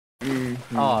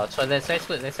Oh, so that's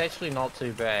actually not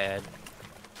too bad.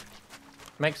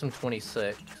 Makes them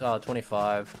 26. Oh,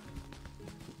 25.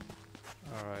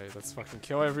 Alright, let's fucking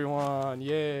kill everyone.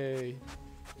 Yay.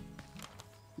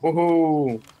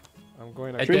 Woohoo! I'm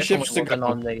going It to... Three ships definitely to wasn't go.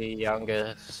 on the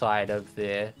younger side of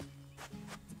there.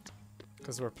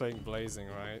 Because we're playing Blazing,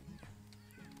 right?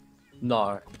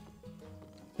 No.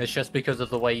 It's just because of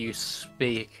the way you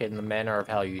speak and the manner of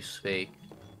how you speak.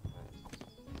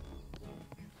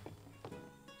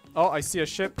 Oh, I see a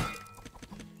ship.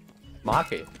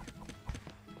 Mark it.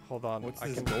 Hold on, What's I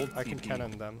this can gold TP?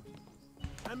 cannon them.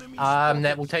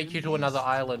 That will take you to another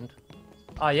island.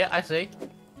 Oh, yeah, I see.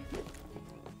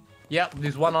 Yep,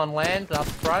 there's one on land up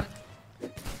front.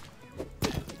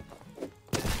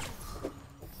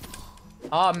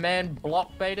 Oh, man,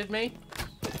 block baited me.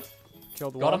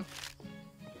 Killed Got one. him.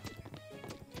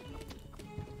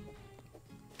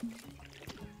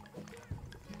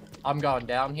 I'm going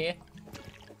down here.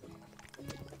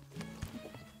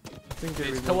 I think they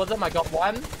There's removed... two of them. I got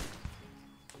one.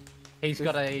 He's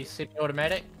got a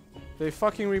semi-automatic. They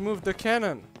fucking removed the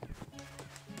cannon.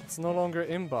 It's no longer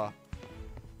imba.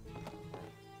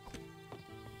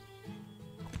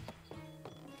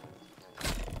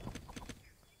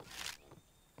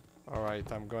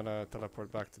 Alright, I'm gonna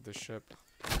teleport back to the ship.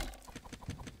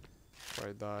 Before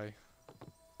I die.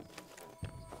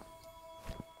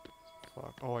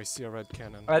 Fuck. Oh, I see a red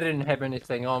cannon. I didn't have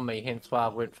anything on me, hence why I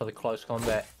went for the close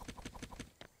combat.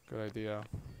 Good idea.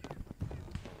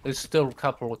 There's still a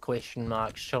couple of question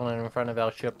marks chilling in front of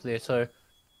our ship there, so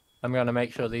I'm gonna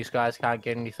make sure these guys can't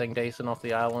get anything decent off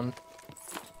the island.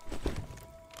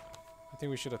 I think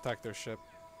we should attack their ship.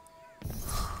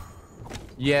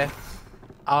 Yeah.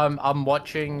 I'm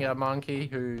watching a monkey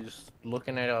who's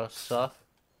looking at our stuff.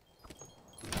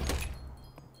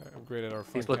 I upgraded our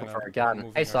He's front looking cannon, for a gun.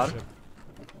 moving Hey, our son. ship.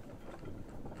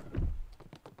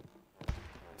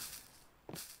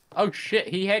 Oh shit,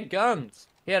 he had guns!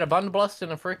 He had a bundle blast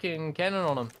and a freaking cannon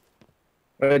on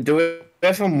him. Do we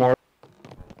have some more?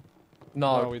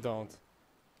 No, No. we don't.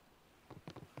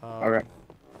 Okay.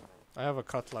 I have a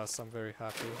cutlass, I'm very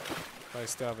happy. But I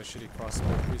still have a shitty crossbow.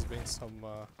 Please bring some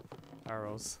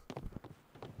arrows.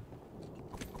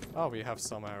 Oh, we have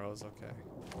some arrows, okay.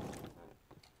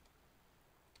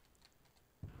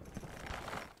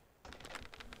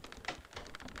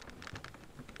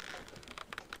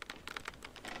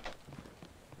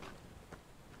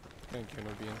 Thank you,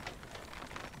 Nubian.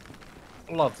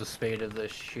 Love the speed of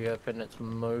this ship and its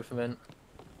movement.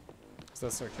 Is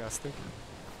that sarcastic?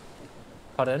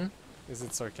 Pardon? Is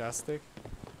it sarcastic?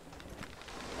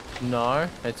 No,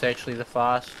 it's actually the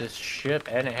fastest ship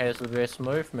and it has the best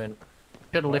movement.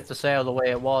 Should have left the sail the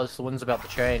way it was, the wind's about to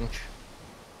change.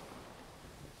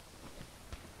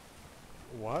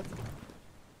 What?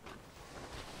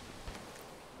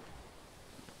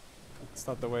 It's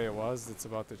not the way it was, it's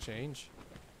about to change.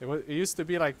 It used to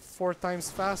be like 4 times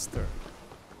faster.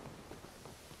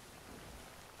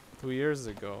 2 years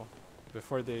ago.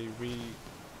 Before they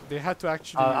had to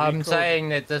actually I'm recode- saying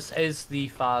that this is the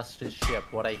fastest ship.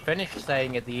 What I finished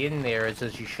saying at the end there is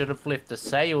you should have left the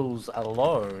sails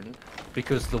alone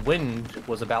because the wind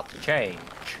was about to change.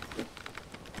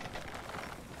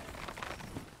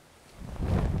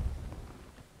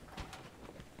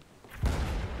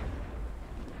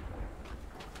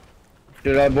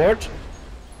 Should I board?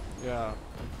 Yeah.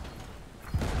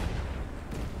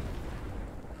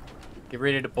 Get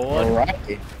ready to board.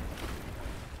 Alright.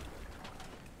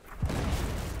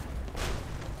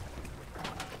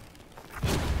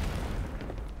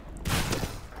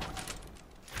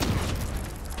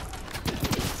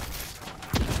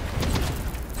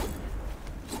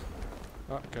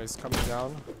 Oh, guys coming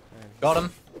down. And Got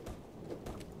him.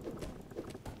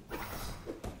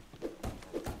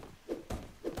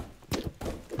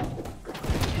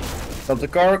 Stop the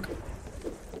cork.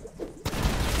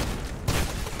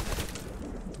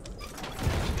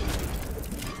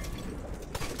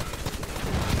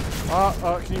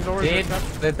 can you lower the Dead. cap?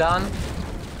 They're done.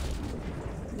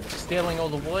 Stealing all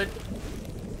the wood.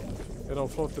 It'll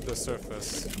float to the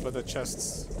surface, but the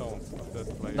chests don't. Of the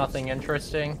players. Nothing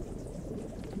interesting.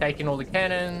 Taking all the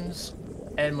cannons.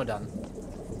 And we're done.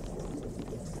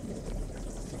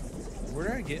 Where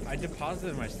do I get? I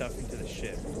deposited my stuff into the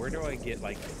ship. Where do I get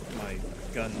like my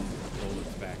gun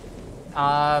bullets back?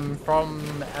 From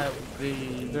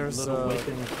the There's, little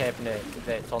weapon cabinet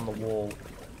that's on the wall.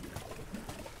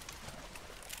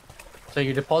 So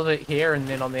you deposit here, and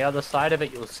then on the other side of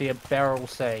it, you'll see a barrel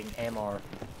saying ammo.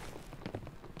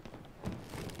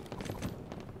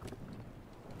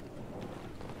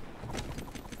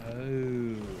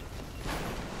 Oh.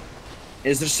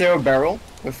 Is there still a barrel?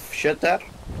 With shit there?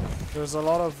 There's a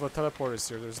lot of teleporters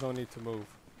here. There's no need to move.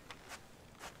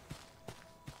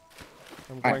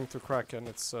 I'm going to Kraken.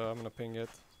 It's I'm gonna ping it.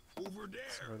 Over there.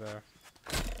 It's over there.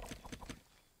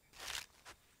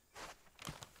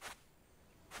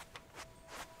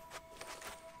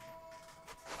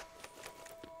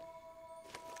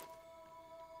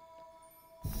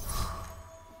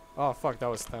 Oh fuck, that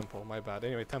was Temple. My bad.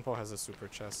 Anyway, Temple has a super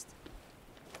chest.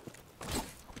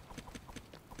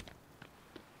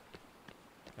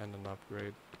 And an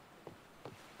upgrade.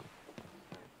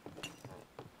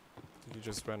 You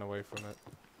just ran away from it.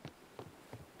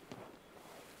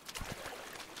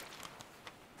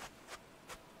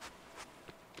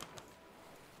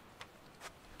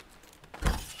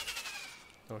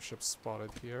 No ships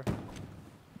spotted here.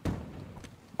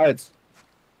 Alright.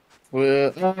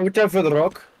 We time for the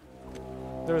rock.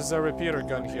 There's a repeater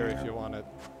gun here if you want it.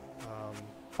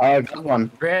 I got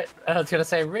one. I was gonna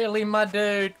say, really, my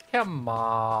dude? Come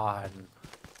on.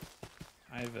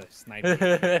 I have a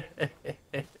sniper.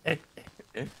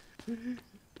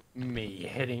 Me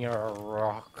hitting a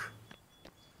rock.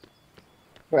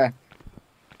 Where?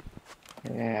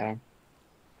 Yeah.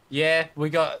 Yeah,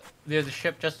 there's a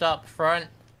ship just up front on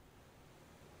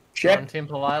Ship.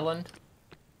 Temple Island.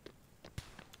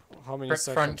 How many Front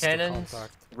seconds to cannons,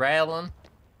 contact? railing.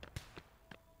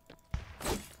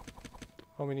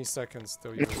 How many seconds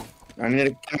do you? I need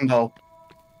a cannonball.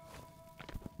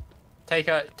 Take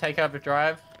over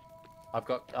drive. I've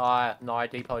got, no, I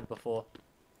depoted before.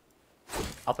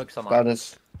 I'll pick some Got up.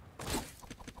 this.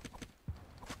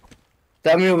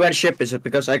 Tell me where ship is it,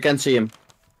 because I can't see him.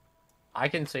 I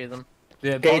can see them.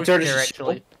 They're Okay, both turn here, this-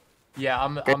 actually. Yeah,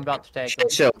 I'm about to take them.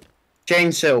 Chainsail.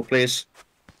 Chainsail, please.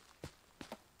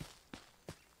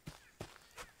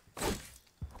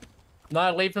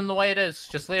 No, leave them the way it is.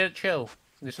 Just let it chill.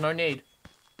 There's no need.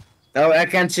 No, I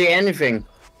can't see anything.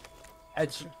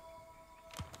 It's...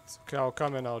 It's okay, I'll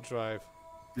come and I'll drive.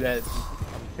 Yeah,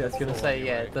 I was gonna say,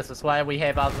 yeah, this is why we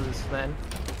have others, man.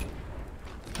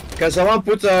 Because I want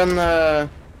to put on... Yeah,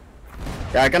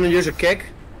 I'm gonna use a kick.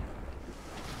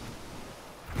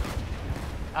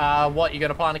 What, you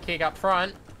gonna plant a kick up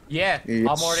front? Yeah, Yes.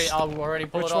 I'll already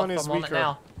pull Which it off. one is I'm on it weaker?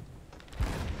 now.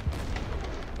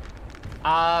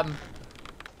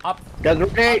 Up. Get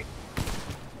ready.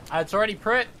 It's already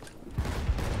prit.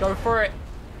 Go for it.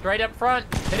 Straight up front.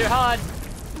 Hit it hard.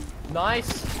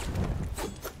 Nice.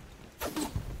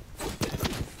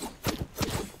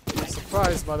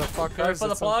 Surprise, motherfuckers! Go for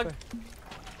the it's plug. unfair.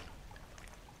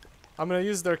 I'm gonna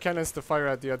use their cannons to fire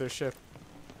at the other ship.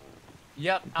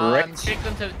 Yep. Correct. Check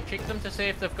them to see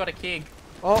if they've got a keg.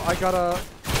 Oh, I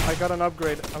got an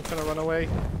upgrade. I'm gonna run away.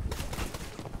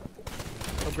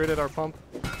 Upgraded our pump.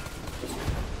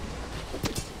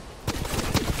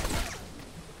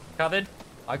 Covered.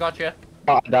 I got you.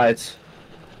 Oh, I died.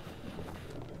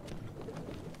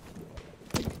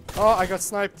 Oh, I got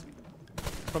sniped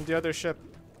from the other ship.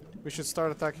 We should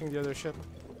start attacking the other ship.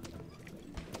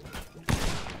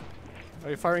 Are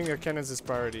you firing your cannons as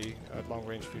priority at long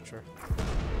range future?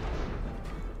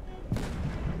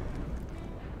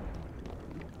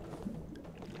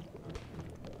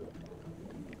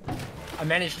 I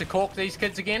managed to cork these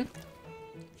kids again.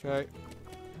 Okay.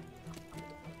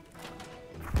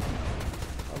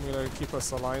 I'm gonna keep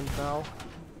us aligned now.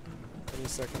 Any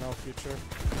second now, future.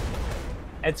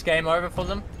 It's game over for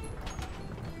them.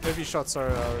 Heavy shots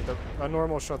are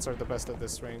normal shots are the best at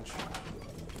this range.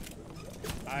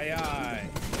 Aye aye.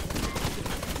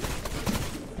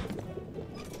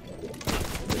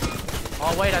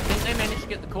 Oh wait, I think they managed to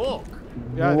get the cork.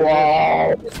 Yeah. they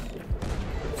Wow. did.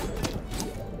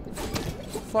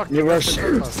 Fuck. You were that's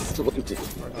so... us. Or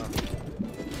not.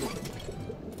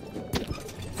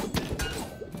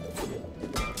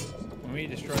 When we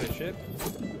destroy the ship,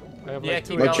 I have Yeah, like 2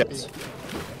 keep No going. chance.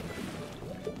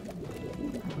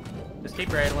 Just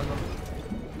keep rattling them.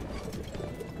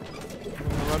 I'm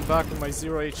gonna run back with my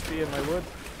 0 HP and my wood.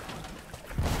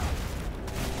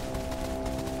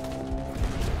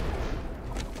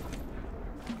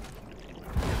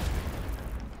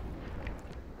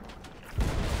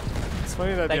 It's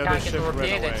funny that They the other can't get ship the ran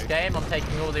repair. away. That's game. I'm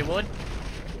taking all their wood.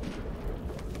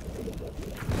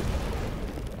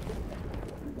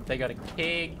 They got a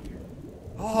keg.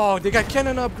 Oh, they got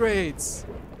cannon upgrades!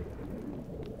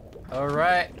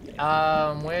 Alright,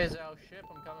 where's our ship?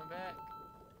 I'm coming back.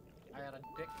 I got a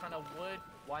dick ton of wood,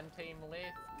 one team left.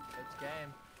 It's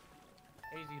game.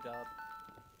 Easy dub.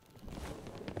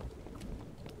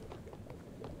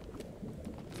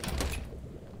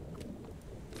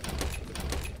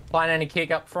 Find any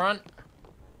kick up front?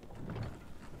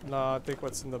 Nah, I think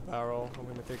what's in the barrel. I'm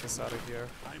gonna take us out of here.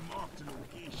 I marked a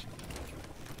location.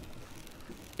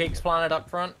 Keeks planted up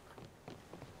front.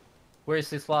 Where's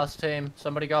this last team?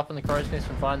 Somebody go up in the crow's nest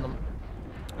and find them.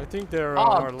 I think they're on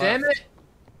our Oh, left. damn it!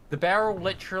 The barrel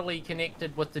literally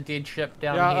connected with the dead ship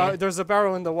down Yeah, here. there's a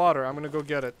barrel in the water. I'm gonna go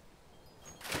get it.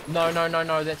 No,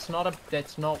 that's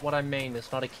not what I mean.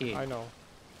 It's not a keg. I know.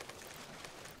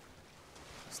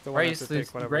 Still wanted Raise to the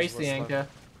take whatever's raise the left. anchor.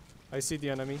 I see the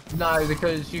enemy. No,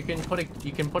 because you can put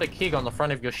a keg on the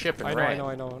front of your ship and I ram.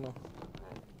 know.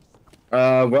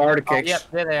 Where are the Oh, kicks? yep,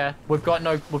 they're there. We've got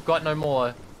no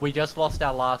more. We just lost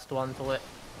our last one to it.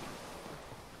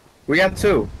 We got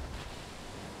 2.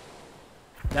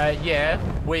 Yeah,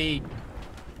 we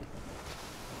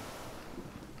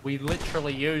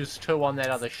literally used 2 on that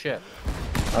other ship.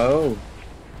 Oh.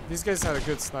 These guys had a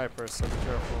good sniper, so be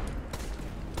careful.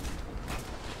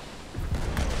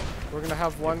 We're gonna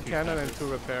have 1 cannon and 2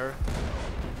 repair.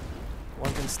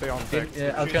 1 can stay on deck.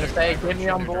 Yeah, I was gonna say, get me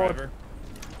on board.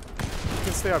 You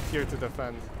can stay up here to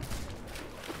defend.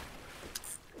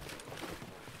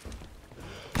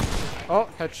 Oh,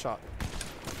 headshot.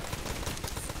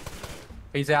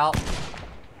 He's out.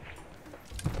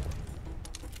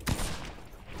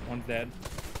 One's dead.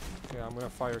 Yeah, I'm gonna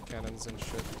fire cannons and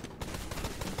shit.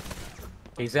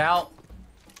 He's out.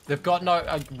 They've got no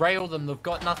rail them. They've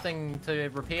got nothing to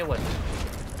repair with.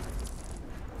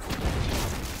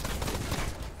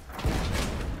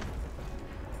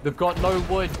 They've got no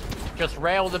wood. Just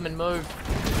rail them and move.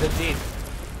 They're dead.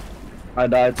 I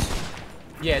died.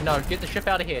 Yeah, no, get the ship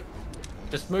out of here.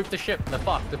 Just move the ship. They're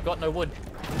fucked. They've got no wood.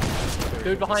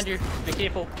 Dude behind you. Be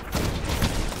careful.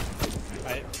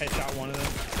 I headshot one of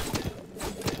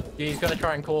them. Yeah, he's gonna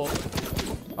try and call.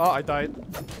 Oh, I died.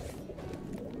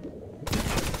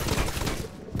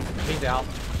 He's out.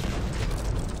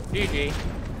 GG.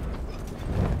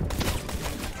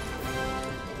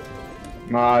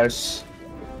 Nice.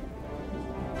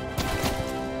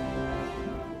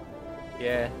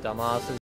 Yeah, dumbasses.